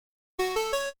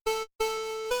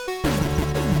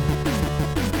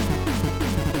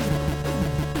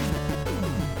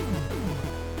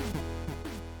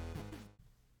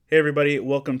Hey, everybody,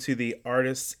 welcome to the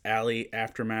Artists Alley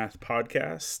Aftermath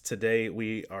podcast. Today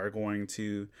we are going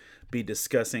to be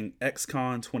discussing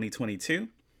XCon 2022,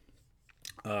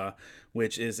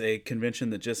 which is a convention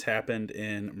that just happened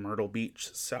in Myrtle Beach,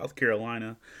 South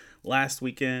Carolina last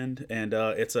weekend. And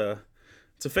it's a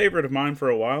favorite of mine for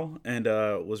a while, and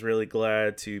was really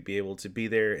glad to be able to be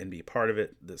there and be part of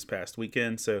it this past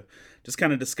weekend. So just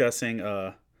kind of discussing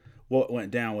what went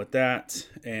down with that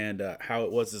and how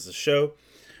it was as a show.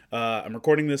 I'm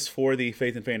recording this for the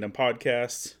Faith and Fandom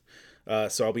podcast,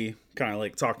 so I'll be kind of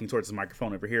like talking towards the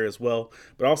microphone over here as well,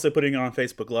 but also putting it on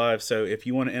Facebook Live. So if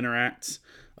you want to interact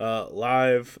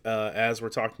live as we're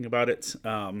talking about it,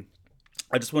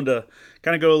 I just wanted to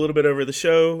kind of go a little bit over the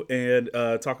show and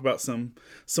talk about some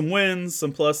wins,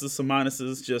 some pluses, some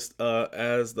minuses, just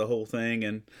as the whole thing,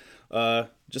 and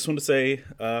just want to say,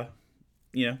 what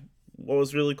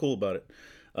was really cool about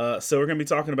it. So we're going to be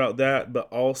talking about that, but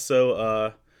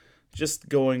also just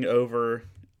going over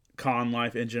con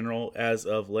life in general as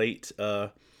of late.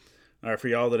 For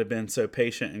y'all that have been so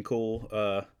patient and cool,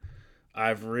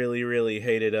 I've really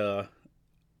hated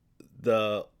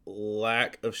the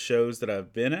lack of shows that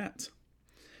I've been at,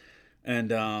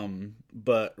 and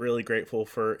but really grateful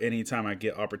for any time I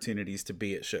get opportunities to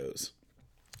be at shows.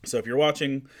 So if you're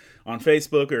watching on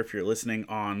Facebook or if you're listening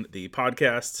on the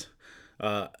podcast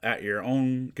at your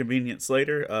own convenience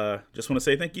later, just want to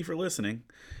say thank you for listening,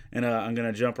 and I'm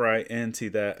going to jump right into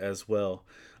that as well.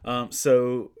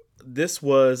 So this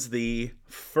was the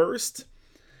first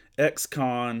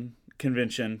XCon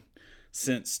convention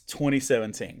since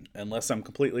 2017, unless I'm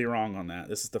completely wrong on that.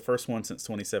 This is the first one since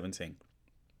 2017.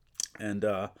 And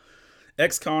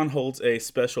XCon holds a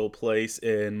special place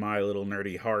in my little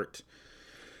nerdy heart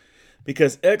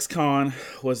because XCon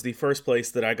was the first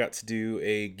place that I got to do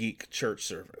a geek church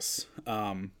service.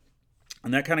 And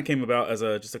that kind of came about as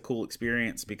just a cool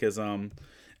experience because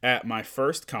at my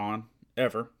first con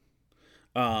ever,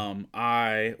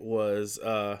 I was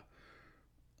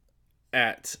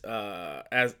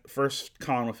as first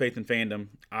con with Faith and Fandom,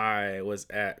 I was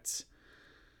at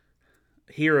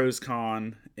Heroes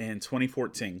Con in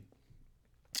 2014.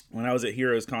 When I was at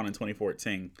Heroes Con in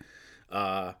 2014,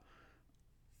 I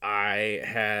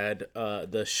had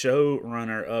the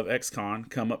showrunner of XCon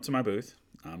come up to my booth.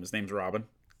 His name's Robin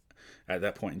at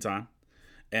that point in time.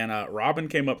 And Robin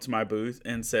came up to my booth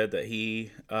and said that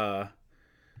he,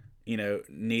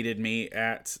 needed me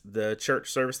at the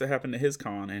church service that happened at his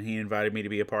con, and he invited me to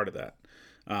be a part of that.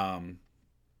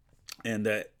 And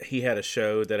that he had a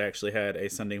show that actually had a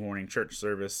Sunday morning church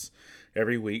service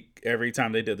every week, every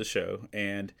time they did the show.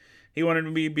 And he wanted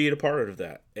me to be a part of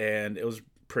that. And it was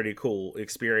pretty cool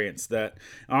experience. That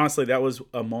honestly, that was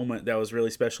a moment that was really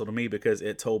special to me because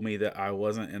it told me that I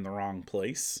wasn't in the wrong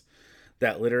place.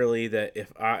 That literally, that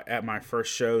if I, at my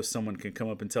first show, someone can come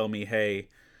up and tell me, hey,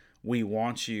 we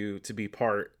want you to be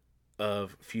part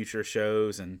of future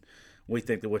shows and we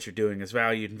think that what you're doing is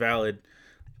valued and valid.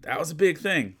 That was a big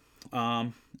thing.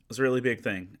 It was a really big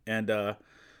thing. And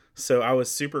so I was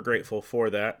super grateful for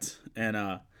that. And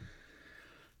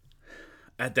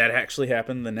that actually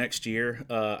happened the next year.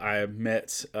 I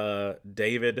met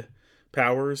David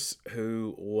Powers,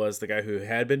 who was the guy who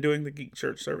had been doing the Geek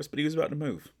Church service, but he was about to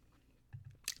move.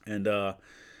 And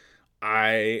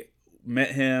I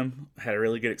met him, had a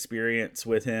really good experience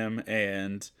with him,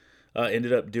 and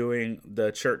ended up doing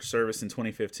the church service in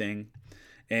 2015.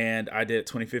 And I did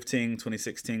 2015,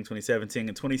 2016, 2017,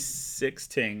 and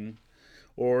 2016,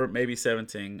 or maybe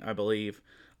 17, I believe,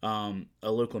 a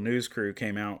local news crew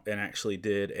came out and actually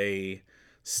did a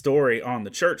story on the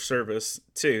church service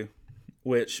too,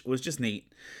 which was just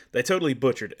neat. They totally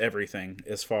butchered everything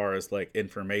as far as like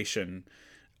information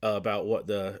about what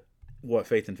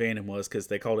Faith and Fandom was, because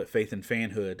they called it Faith and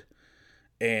Fanhood,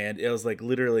 and it was like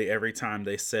literally every time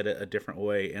they said it a different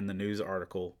way in the news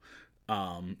article,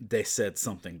 they said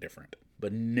something different,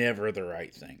 but never the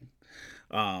right thing,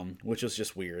 which was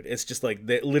just weird. It's just like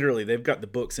they've got the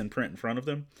books in print in front of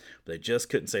them, but they just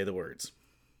couldn't say the words.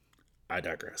 I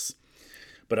digress.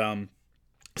 But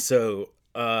so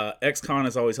XCon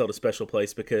has always held a special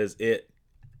place because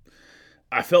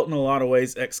I felt in a lot of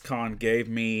ways XCon gave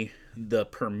me the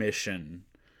permission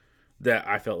that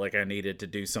I felt like I needed to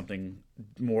do something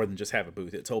more than just have a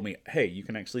booth. It told me, hey, you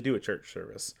can actually do a church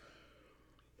service.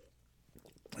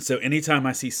 So anytime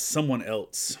I see someone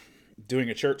else doing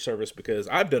a church service, because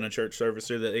I've done a church service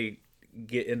so that they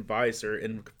get advice or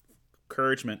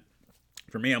encouragement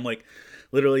for me, I'm like,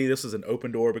 literally, this is an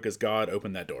open door because God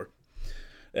opened that door.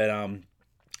 And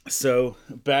so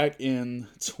back in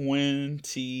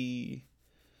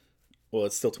well,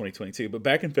 it's still 2022, but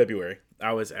back in February,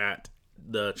 I was at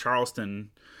the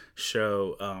Charleston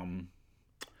show,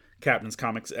 Captain's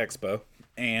Comics Expo,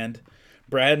 and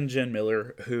Brad and Jen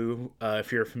Miller, who,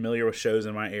 if you're familiar with shows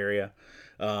in my area,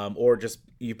 or just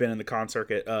you've been in the con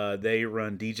circuit, they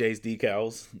run DJ's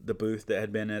Decals, the booth that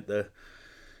had been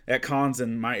at cons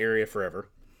in my area forever,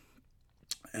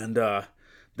 and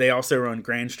they also run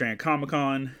Grand Strand Comic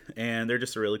Con, and they're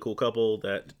just a really cool couple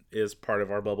that is part of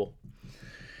our bubble.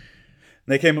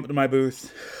 They came up to my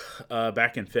booth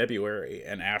back in February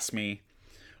and asked me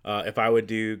if I would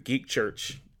do Geek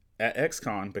Church at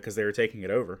XCon because they were taking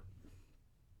it over.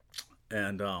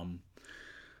 And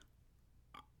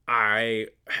I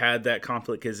had that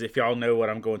conflict because if y'all know what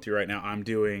I'm going through right now, I'm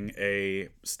doing a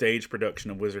stage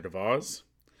production of Wizard of Oz,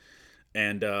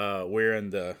 and we're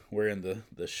in the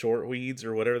short weeds,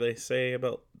 or whatever they say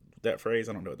about that phrase.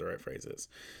 I don't know what the right phrase is,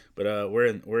 but we're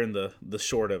in the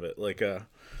short of it. Like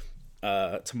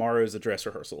tomorrow's a dress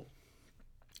rehearsal,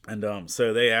 and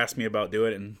so they asked me about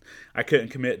doing it, and I couldn't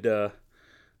commit to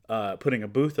putting a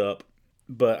booth up,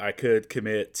 but I could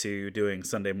commit to doing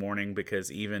Sunday morning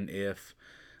because even if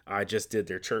I just did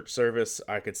their church service,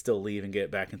 I could still leave and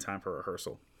get back in time for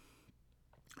rehearsal.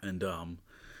 And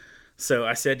so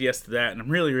I said yes to that, and I'm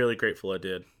really, really grateful I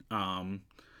did.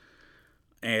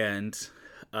 And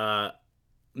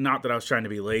not that I was trying to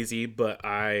be lazy, but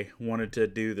I wanted to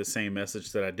do the same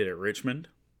message that I did at Richmond,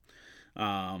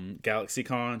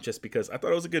 GalaxyCon, just because I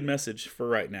thought it was a good message for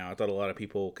right now. I thought a lot of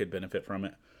people could benefit from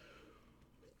it.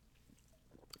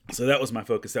 So that was my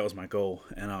focus. That was my goal.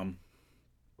 And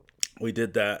we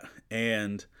did that.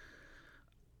 And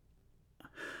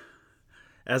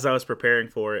as I was preparing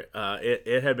for it,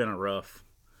 it had been a rough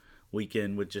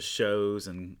weekend with just shows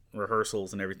and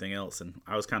rehearsals and everything else, and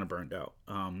I was kind of burned out.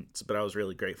 But I was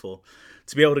really grateful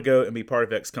to be able to go and be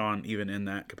part of XCon, even in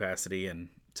that capacity, and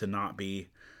to not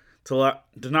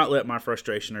let my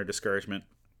frustration or discouragement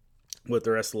with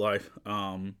the rest of life,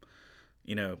 do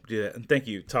that. And thank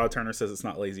you. Todd Turner says it's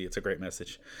not lazy; it's a great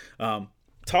message.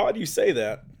 Todd, you say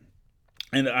that,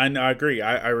 and I agree.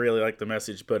 I really like the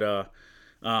message, but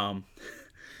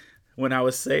when I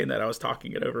was saying that, I was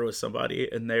talking it over with somebody,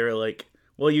 and they were like,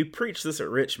 well, you preach this at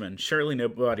Richmond. Surely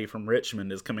nobody from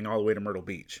Richmond is coming all the way to Myrtle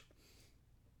Beach.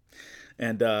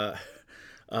 And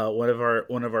one of our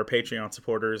Patreon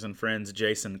supporters and friends,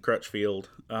 Jason Crutchfield,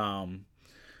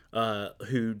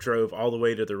 who drove all the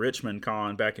way to the Richmond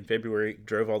con back in February,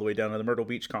 drove all the way down to the Myrtle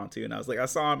Beach con too. And I was like, I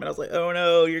saw him, and I was like, oh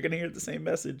no, you're going to hear the same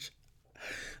message.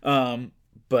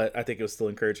 But I think it was still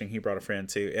encouraging. He brought a friend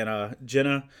too. And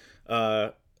Jenna,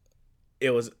 I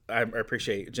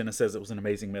appreciate Jenna says it was an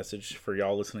amazing message for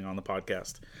y'all listening on the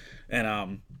podcast.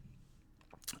 And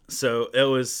so it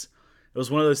was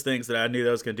one of those things that I knew that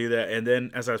I was going to do that. And then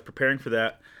as I was preparing for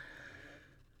that,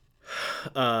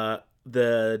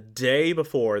 the day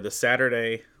before, the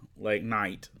Saturday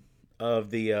night of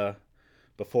the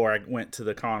before I went to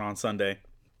the con on Sunday,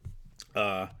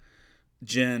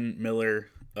 Jen Miller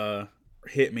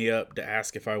hit me up to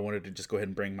ask if I wanted to just go ahead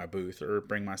and bring my booth or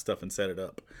bring my stuff and set it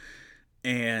up.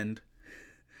 And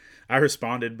I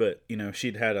responded, but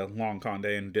she'd had a long con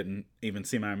day and didn't even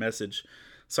see my message.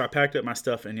 So I packed up my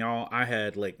stuff, and y'all, I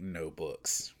had no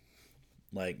books,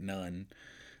 none.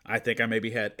 I think I maybe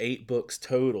had 8 books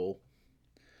total,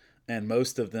 and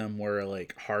most of them were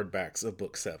hardbacks of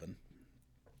book 7.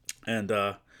 And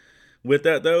with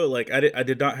that though, I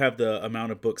did not have the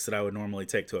amount of books that I would normally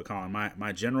take to a con.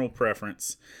 My general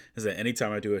preference is that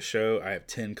anytime I do a show, I have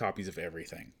 10 copies of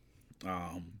everything.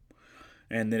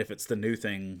 And then if it's the new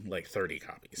thing, 30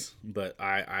 copies. But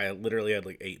I literally had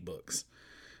 8 books.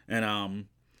 And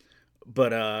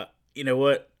but you know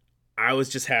what? I was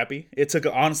just happy. It took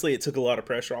a lot of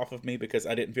pressure off of me because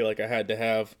I didn't feel like I had to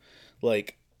have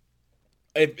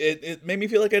it made me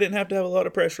feel like I didn't have to have a lot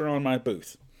of pressure on my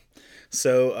booth.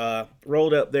 So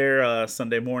rolled up there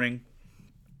Sunday morning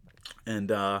and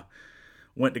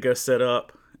went to go set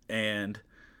up, and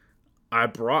I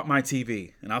brought my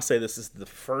TV, and I'll say this is the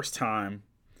first time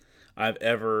I've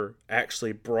ever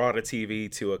actually brought a TV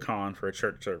to a con for a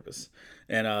church service.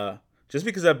 And just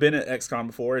because I've been at XCon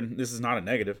before, and this is not a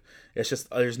negative, it's just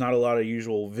there's not a lot of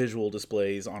usual visual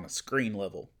displays on a screen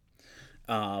level.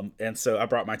 And so I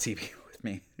brought my TV with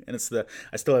me, and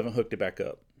I still haven't hooked it back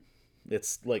up.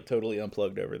 It's totally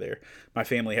unplugged over there. My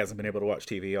family hasn't been able to watch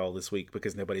TV all this week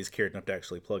because nobody's cared enough to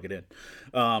actually plug it in.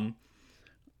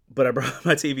 But I brought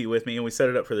my TV with me, and we set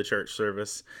it up for the church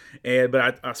service.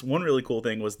 But one really cool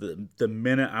thing was the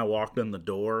minute I walked in the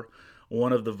door,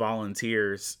 one of the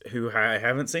volunteers, who I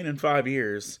haven't seen in 5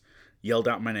 years, yelled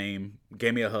out my name,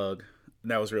 gave me a hug.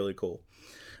 And that was really cool.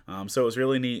 So it was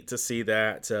really neat to see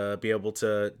that, be able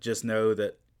to just know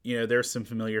that, there's some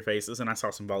familiar faces, and I saw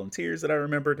some volunteers that I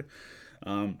remembered.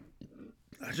 I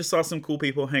just saw some cool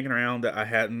people hanging around that I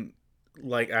hadn't,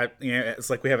 it's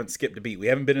like we haven't skipped a beat. We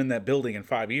haven't been in that building in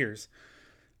 5 years,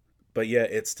 but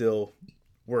yet it still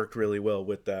worked really well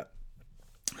with that.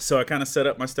 So I kind of set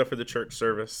up my stuff for the church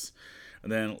service,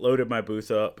 and then loaded my booth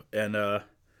up, and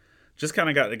just kind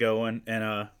of got it going.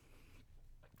 And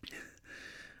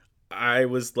I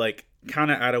was like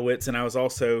kind of out of wits, and I was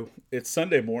also, it's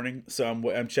Sunday morning, so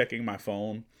I'm checking my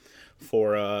phone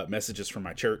for messages from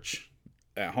my church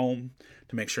at home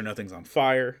to make sure nothing's on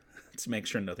fire, to make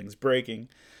sure nothing's breaking.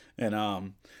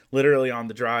 And literally on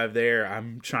the drive there,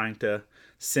 I'm trying to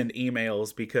send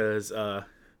emails because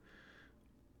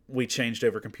we changed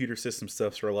over computer system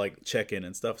stuff for like check-in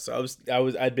and stuff. So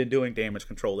I'd been doing damage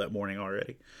control that morning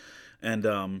already.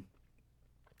 And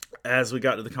as we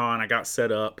got to the con, I got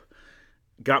set up,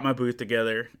 got my booth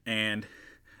together, and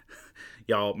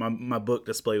y'all, my book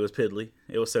display was piddly.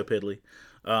 It was so piddly.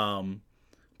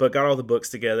 But got all the books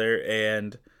together,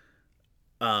 and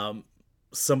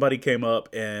somebody came up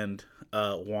and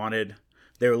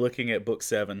they were looking at book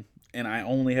 7, and I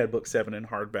only had book 7 in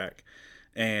hardback.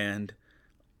 And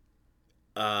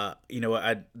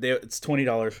it's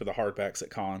 $20 for the hardbacks at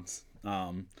cons,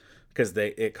 because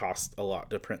it costs a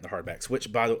lot to print the hardbacks,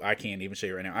 which, by the way, I can't even show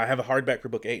you right now. I have a hardback for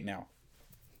book 8 now.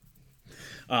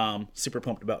 Super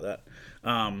pumped about that.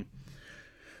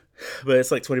 But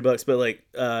it's like $20. But like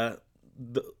a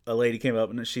lady came up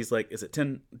and she's like, "Is it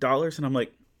 $10?" And I'm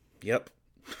like, "Yep."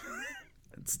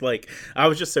 It's like, I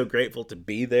was just so grateful to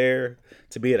be there,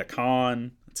 to be at a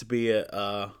con, to be at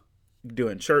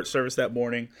doing church service that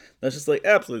morning. That's just like,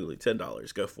 absolutely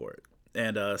 $10, go for it.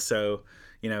 And so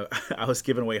I was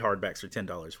giving away hardbacks for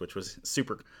 $10, which was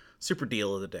super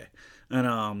deal of the day.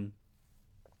 And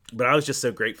but I was just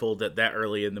so grateful that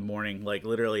early in the morning, like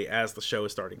literally as the show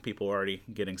was starting, people were already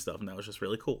getting stuff, and that was just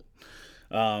really cool.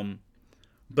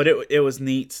 But it was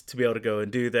neat to be able to go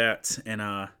and do that. And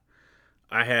I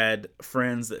had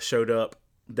friends that showed up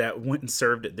that went and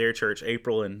served at their church.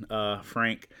 April and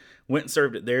Frank went and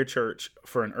served at their church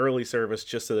for an early service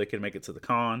just so they could make it to the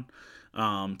con,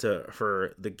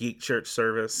 for the Geek Church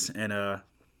service. And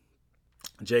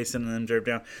Jason and them drove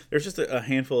down. There's just a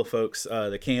handful of folks.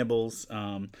 The Campbells,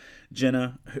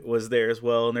 Jenna was there as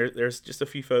well, and there's just a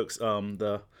few folks.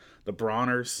 The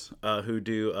Brauners, who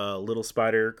do Little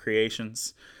Spider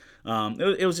Creations.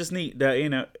 It was just neat that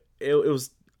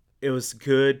it was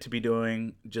good to be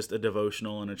doing just a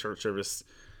devotional and a church service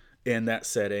in that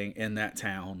setting, in that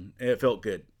town. It felt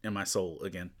good in my soul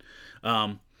again.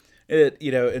 And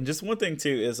just one thing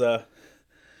too is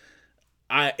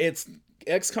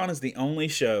XCon is the only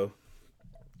show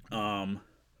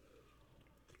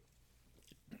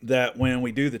that when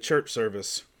we do the church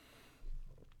service,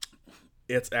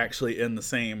 it's actually in the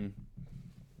same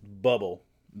bubble,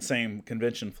 the same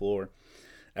convention floor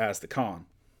as the con.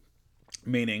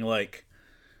 Meaning, like,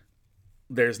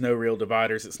 there's no real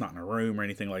dividers. It's not in a room or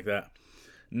anything like that.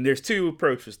 And there's two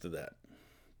approaches to that.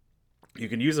 You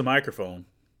can use a microphone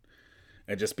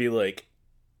and just be like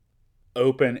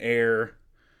open air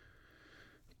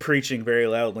preaching very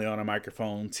loudly on a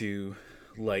microphone to,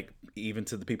 like, even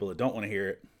to the people that don't want to hear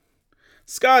it.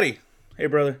 Scotty, hey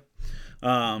brother.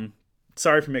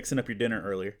 Sorry for mixing up your dinner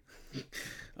earlier.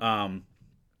 But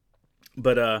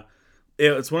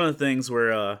it's one of the things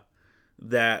where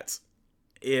that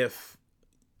if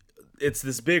it's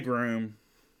this big room,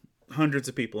 hundreds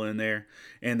of people in there,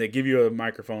 and they give you a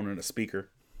microphone and a speaker,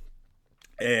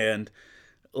 and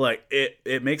like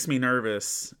it makes me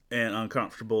nervous and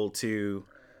uncomfortable to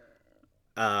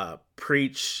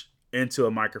preach into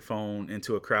a microphone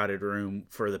into a crowded room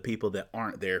for the people that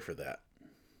aren't there for that.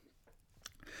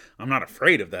 I'm not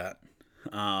afraid of that,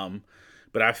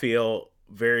 but I feel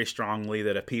very strongly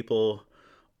that if people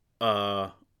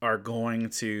are going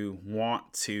to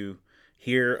want to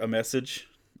hear a message,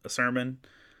 a sermon,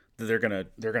 that they're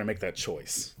gonna make that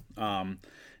choice.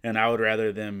 And I would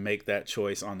rather them make that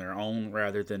choice on their own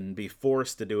rather than be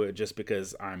forced to do it just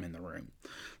because I'm in the room.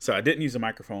 So I didn't use a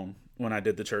microphone when I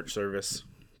did the church service.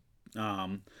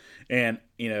 And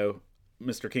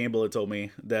Mr. Campbell had told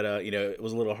me that it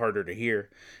was a little harder to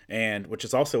hear, and which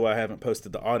is also why I haven't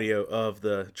posted the audio of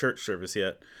the church service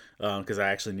yet, because I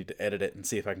actually need to edit it and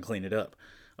see if I can clean it up.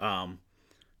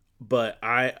 But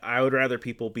I would rather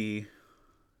people be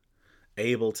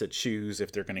able to choose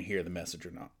if they're going to hear the message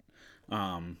or not.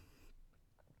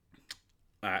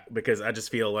 Because I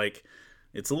just feel like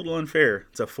it's a little unfair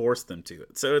to force them to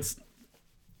it. So it's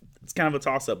kind of a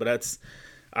toss up, but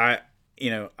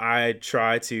I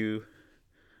try to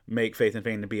make Faith and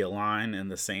Fame to be a line in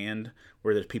the sand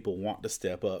where if people want to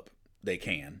step up, they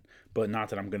can. But not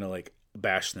that I'm going to like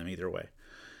bash them either way.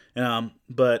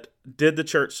 But did the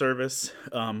church service,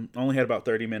 only had about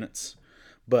 30 minutes,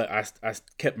 but I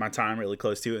kept my time really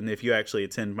close to it. And if you actually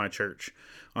attend my church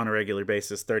on a regular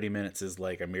basis, 30 minutes is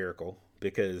like a miracle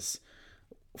because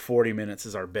 40 minutes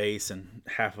is our base and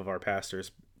half of our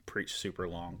pastors preach super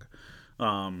long.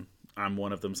 I'm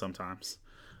one of them sometimes.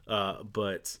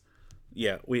 But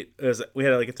yeah, we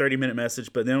had like a 30-minute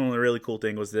message, but then one of the really cool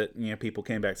thing was that, people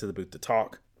came back to the booth to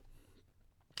talk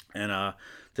and,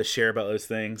 to share about those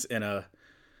things. And,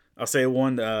 I'll say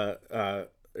one,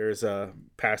 there's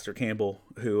Pastor Campbell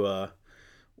who,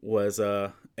 was,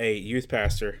 a youth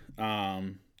pastor,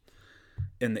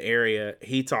 in the area.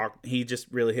 He just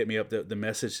really hit me up. The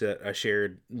message that I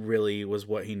shared really was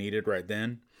what he needed right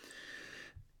then.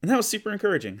 And that was super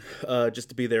encouraging, just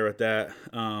to be there with that,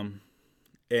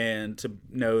 and to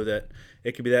know that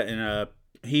it could be that. And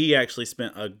he actually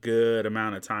spent a good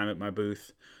amount of time at my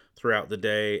booth throughout the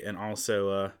day, and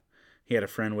also he had a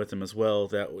friend with him as well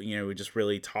that we just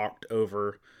really talked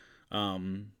over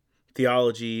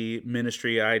theology,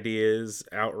 ministry ideas,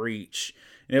 outreach,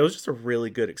 and it was just a really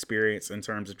good experience in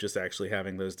terms of just actually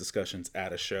having those discussions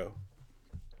at a show.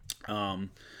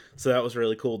 So that was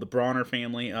really cool. The Bronner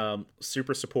family,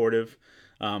 super supportive.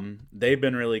 They've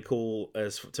been really cool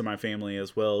as to my family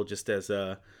as well, just as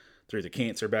through the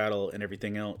cancer battle and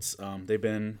everything else. They've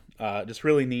been just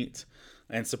really neat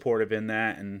and supportive in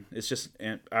that, and it's just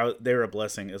they're a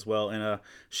blessing as well. And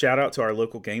shout out to our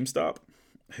local GameStop,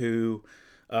 who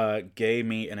gave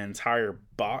me an entire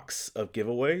box of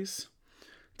giveaways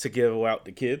to give out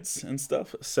to kids and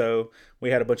stuff. So we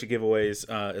had a bunch of giveaways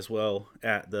as well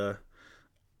at the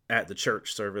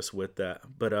church service with that.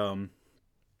 But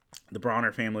the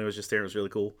Bronner family was just there. It was really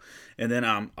cool. And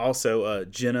then also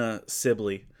Jenna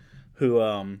Sibley,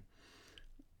 who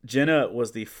Jenna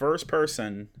was the first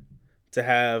person to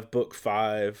have book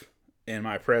 5 in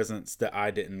my presence that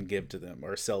I didn't give to them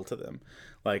or sell to them.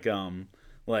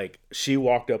 Like she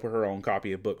walked up with her own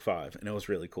copy of book 5, and it was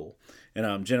really cool.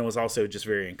 And Jenna was also just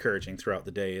very encouraging throughout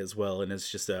the day as well. And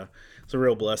it's just it's a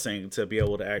real blessing to be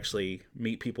able to actually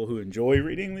meet people who enjoy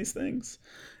reading these things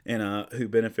and who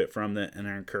benefit from it and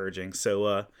are encouraging.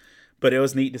 So, but it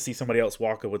was neat to see somebody else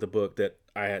walk up with a book that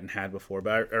I hadn't had before.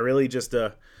 But I really just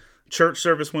church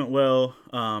service went well.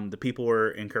 The people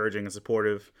were encouraging and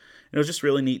supportive. And it was just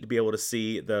really neat to be able to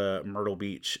see the Myrtle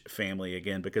Beach family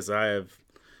again, because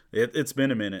it's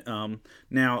been a minute.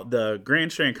 Now the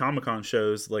Grand Strand Comic Con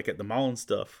shows, like at the mall and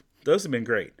stuff, those have been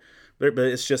great. But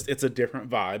it's a different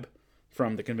vibe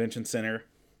from the convention center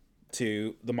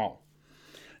to the mall.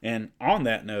 And on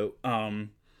that note,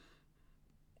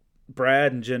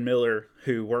 Brad and Jen Miller,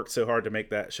 who worked so hard to make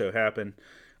that show happen,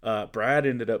 Brad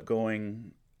ended up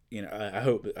going.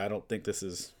 I don't think this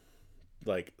is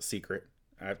like secret.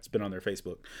 It's been on their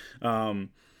Facebook.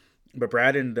 But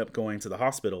Brad ended up going to the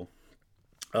hospital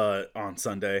on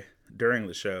Sunday during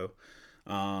the show.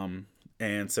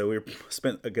 And so we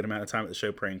spent a good amount of time at the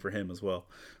show praying for him as well.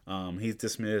 He's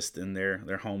dismissed and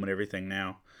they're home and everything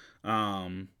now.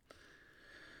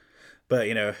 But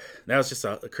that was just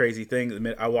a crazy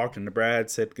thing. I walked into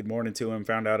Brad, said good morning to him,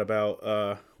 found out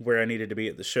about where I needed to be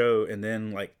at the show, and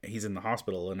then like he's in the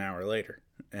hospital an hour later.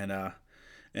 And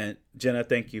Jenna,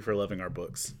 thank you for loving our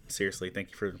books. Seriously,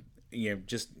 thank you for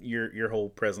just your whole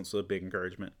presence was a big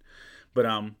encouragement. But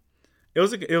it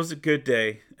was a good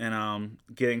day, and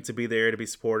getting to be there to be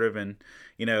supportive. And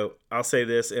I'll say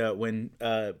this: when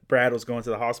Brad was going to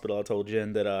the hospital, I told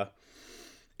Jen that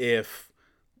if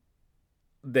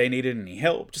they needed any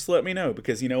help, just let me know,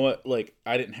 because you know what, like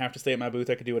I didn't have to stay at my booth,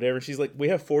 I could do whatever. She's like, we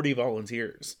have 40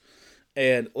 volunteers,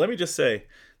 and let me just say,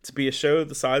 to be a show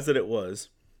the size that it was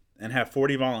and have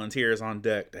 40 volunteers on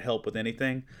deck to help with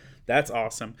anything, that's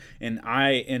awesome. And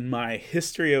I, in my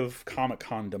history of Comic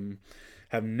Condom,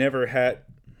 have never had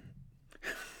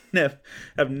that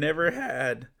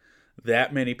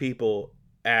many people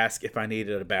ask if I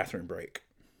needed a bathroom break,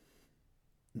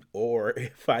 or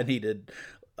if I needed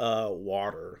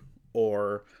water,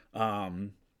 or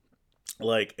and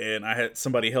I had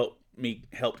somebody help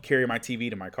carry my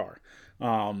TV to my car,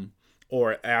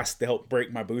 or ask to help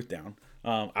break my booth down.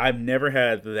 I've never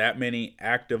had that many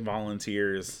active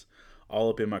volunteers all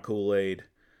up in my Kool-Aid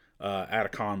at a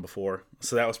con before,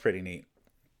 so that was pretty neat.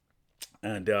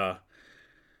 And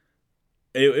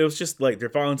it was just like their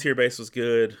volunteer base was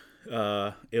good.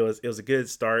 It was a good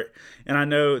start, and I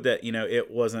know that it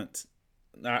wasn't.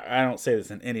 I don't say this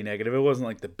in any negative. It wasn't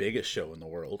like the biggest show in the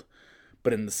world,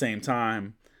 but in the same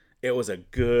time, it was a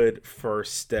good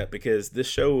first step because this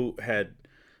show had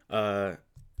uh,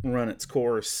 run its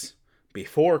course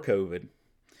before COVID.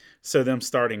 So them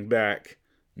starting back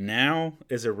now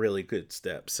is a really good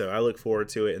step. So I look forward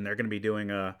to it. And they're going to be doing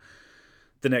the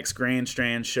next Grand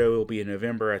Strand show will be in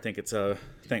November. I think it's a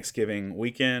Thanksgiving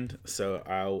weekend. So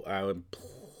I'm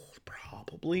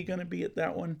probably going to be at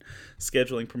that one,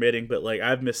 scheduling permitting. But like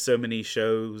I've missed so many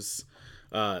shows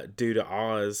due to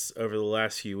Oz over the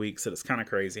last few weeks that it's kind of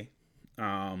crazy.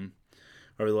 Over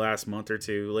the last month or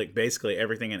two, like basically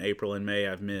everything in April and May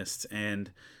I've missed,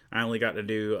 and I only got to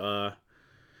do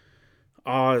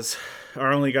Oz.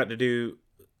 I only got to do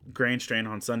Grand Strand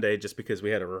on Sunday just because we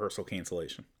had a rehearsal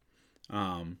cancellation.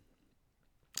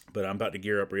 But I'm about to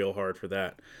gear up real hard for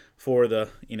that. For the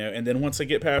and then once I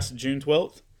get past June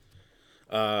 12th,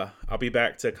 I'll be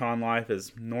back to con life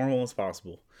as normal as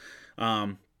possible.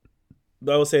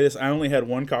 But I will say this: I only had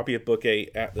one copy of Book 8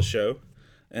 at the show,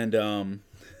 and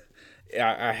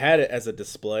I had it as a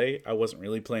display. I wasn't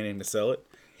really planning to sell it,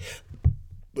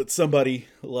 but somebody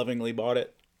lovingly bought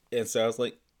it, and so I was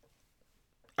like,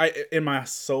 in my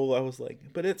soul, I was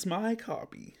like, but it's my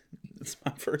copy. It's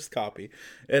my first copy,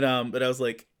 and but I was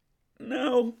like,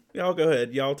 no, y'all go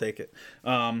ahead, y'all take it.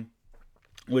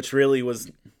 Which really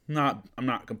was not. I'm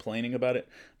not complaining about it,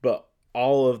 but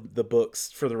all of the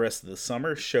books for the rest of the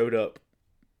summer showed up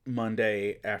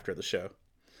Monday after the show.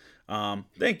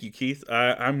 Thank you, Keith.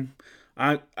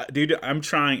 Dude, I'm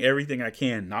trying everything I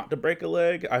can not to break a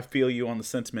leg. I feel you on the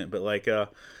sentiment, but like,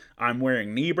 I'm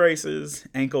wearing knee braces,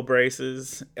 ankle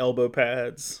braces, elbow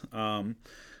pads.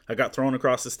 I got thrown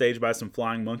across the stage by some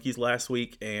flying monkeys last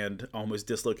week and almost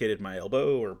dislocated my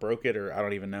elbow or broke it, or I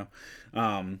don't even know.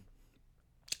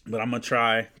 But I'm gonna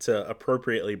try to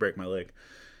appropriately break my leg.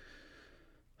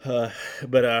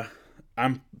 But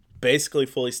I'm basically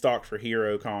fully stocked for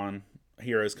Heroes Con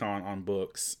on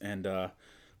books, and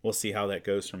we'll see how that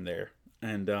goes from there.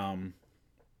 And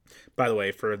by the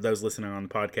way, for those listening on the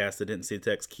podcast that didn't see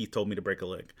the text, Keith told me to break a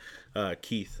leg.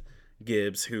 Keith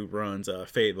Gibbs, who runs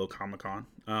Fayetteville Comic Con.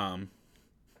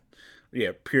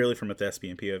 Yeah, purely from a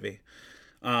thespian POV.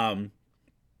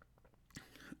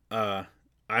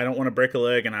 I don't want to break a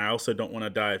leg, and I also don't want to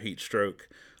die of heat stroke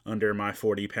under my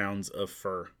 40 pounds of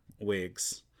fur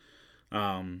wigs.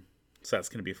 So that's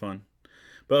going to be fun.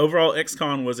 But overall,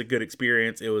 XCon was a good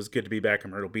experience. It was good to be back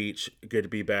in Myrtle Beach. Good to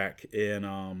be back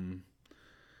in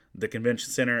the convention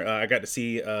center. I got to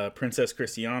see Princess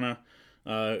Christiana,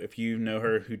 if you know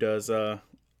her, who does a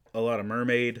lot of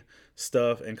mermaid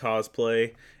stuff and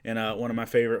cosplay. And one of my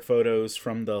favorite photos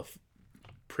from the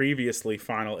previously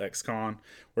final XCon,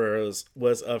 where it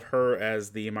was of her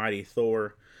as the mighty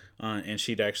Thor, and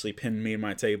she'd actually pinned me to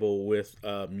my table with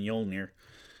Mjolnir.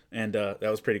 And that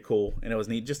was pretty cool. And it was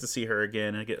neat just to see her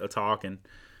again and get to talk. And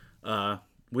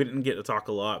we didn't get to talk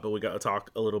a lot, but we got to talk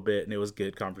a little bit, and it was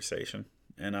good conversation.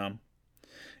 And I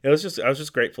was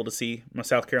just grateful to see my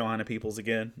South Carolina peoples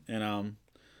again. And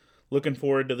looking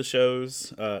forward to the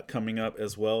shows coming up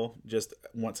as well. Just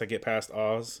once I get past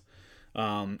Oz,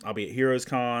 I'll be at Heroes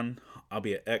Con. I'll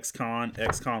be at XCon.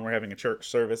 XCon, we're having a church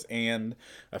service and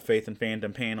a Faith and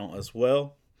Fandom panel as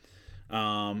well.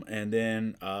 And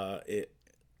then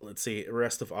let's see, the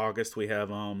rest of August we have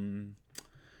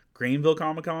Greenville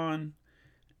Comic Con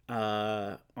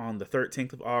on the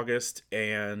 13th of August,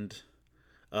 and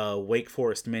Wake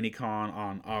Forest Minicon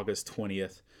on August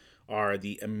 20th are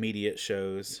the immediate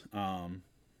shows.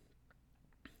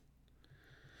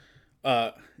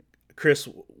 Chris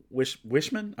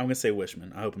Wishman? I'm going to say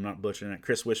Wishman. I hope I'm not butchering it.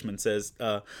 Chris Wishman says,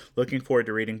 looking forward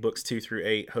to reading books 2 through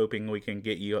 8, hoping we can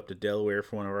get you up to Delaware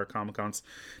for one of our Comic-Cons.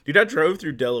 Dude, I drove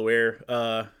through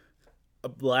Delaware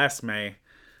last May,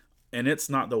 and it's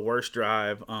not the worst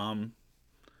drive.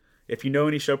 If you know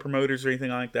any show promoters or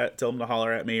anything like that, tell them to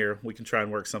holler at me, or we can try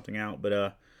and work something out.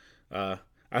 But I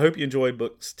hope you enjoy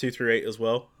books 2 through 8 as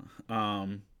well.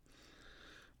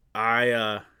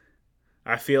 I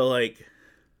feel like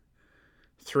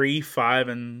 3, 5,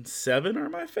 and 7 are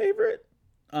my favorite.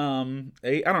 8, I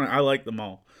don't know. I like them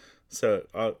all. So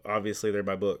obviously they're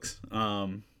my books.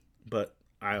 But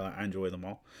I enjoy them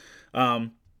all.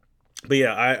 But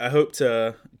yeah, I hope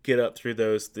to get up through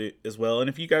those as well. And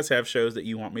if you guys have shows that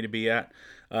you want me to be at,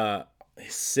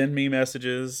 send me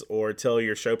messages or tell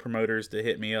your show promoters to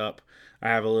hit me up. I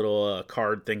have a little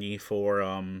card thingy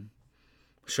for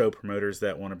show promoters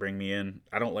that want to bring me in.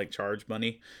 I don't like charge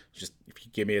money. Just if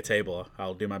you give me a table,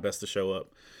 I'll do my best to show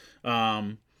up.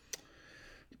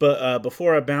 But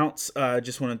before I bounce, I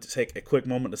just wanted to take a quick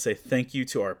moment to say thank you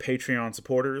to our Patreon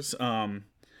supporters.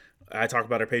 I talk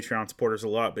about our Patreon supporters a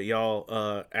lot, but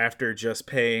y'all, after just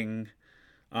paying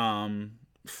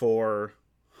for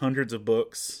hundreds of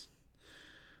books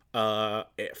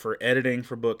for editing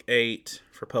for book 8,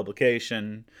 for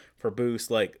publication, for boost.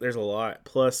 Like, there's a lot.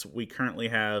 Plus, we currently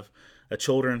have a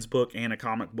children's book and a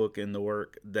comic book in the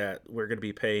work that we're going to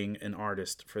be paying an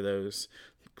artist for those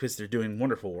because they're doing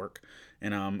wonderful work.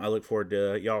 And I look forward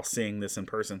to y'all seeing this in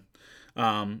person.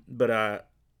 But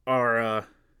our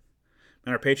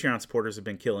Patreon supporters have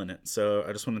been killing it. So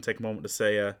I just want to take a moment to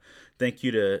say thank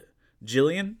you to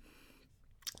Jillian.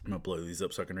 I'm going to blow these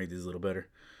up so I can read these a little better.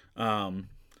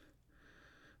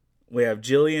 We have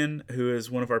Jillian, who is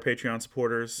one of our Patreon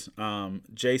supporters,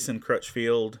 Jason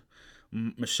Crutchfield,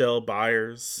 Michelle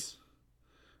Byers,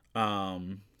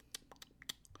 Mike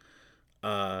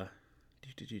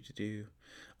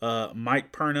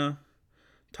Perna,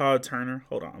 Todd Turner.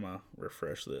 Hold on, I'm going to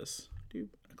refresh this. I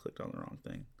clicked on the wrong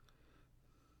thing.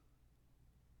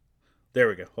 There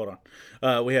we go. Hold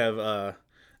on. We have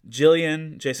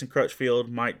Jillian, Jason Crutchfield,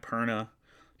 Mike Perna,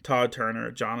 Todd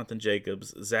Turner, Jonathan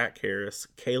Jacobs, Zach Harris,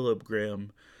 Caleb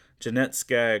Grimm, Jeanette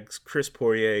Skaggs, Chris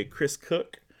Poirier, Chris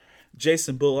Cook,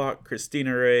 Jason Bullock,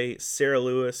 Christina Ray, Sarah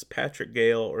Lewis, Patrick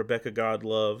Gale, Rebecca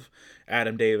Godlove,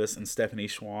 Adam Davis, and Stephanie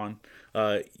Schwan.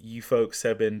 You folks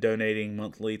have been donating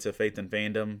monthly to Faith and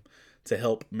Fandom to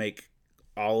help make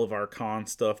all of our con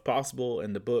stuff possible,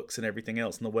 and the books and everything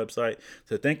else on the website.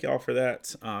 So thank y'all for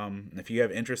that. If you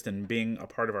have interest in being a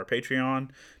part of our Patreon,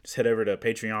 just head over to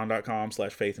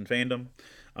patreon.com/faithandfandom.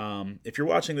 If you're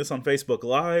watching this on Facebook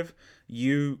Live,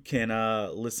 you can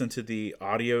listen to the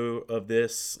audio of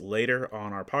this later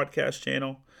on our podcast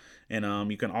channel.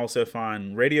 And you can also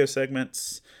find radio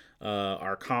segments,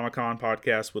 our Comic-Con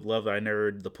podcast with Love Thy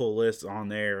Nerd, the pull list on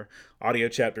there, audio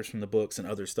chapters from the books, and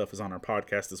other stuff is on our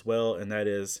podcast as well. And that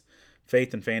is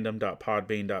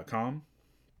faithandfandom.podbean.com.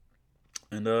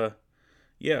 And I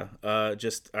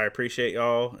appreciate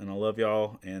y'all, and I love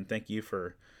y'all, and thank you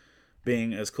for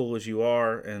being as cool as you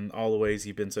are and all the ways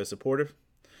you've been so supportive.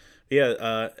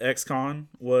 XCon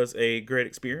was a great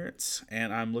experience,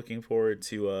 and I'm looking forward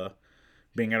to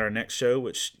being at our next show,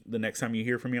 which the next time you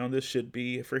hear from me on this should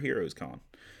be for Heroes Con.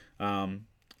 I'm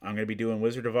going to be doing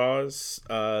Wizard of Oz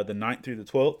the 9th through the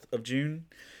 12th of June.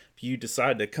 If you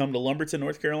decide to come to Lumberton,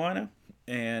 North Carolina,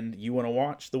 and you want to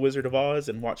watch the Wizard of Oz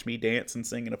and watch me dance and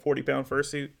sing in a 40-pound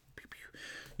fursuit,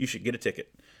 you should get a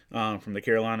ticket from the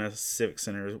Carolina Civic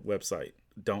Center website.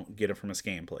 Don't get it from a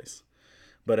scam place.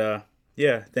 But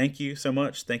thank you so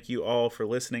much. Thank you all for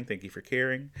listening. Thank you for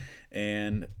caring.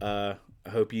 And I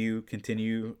hope you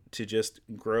continue to just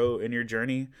grow in your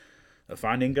journey of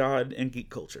finding God and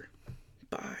geek culture.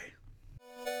 Bye.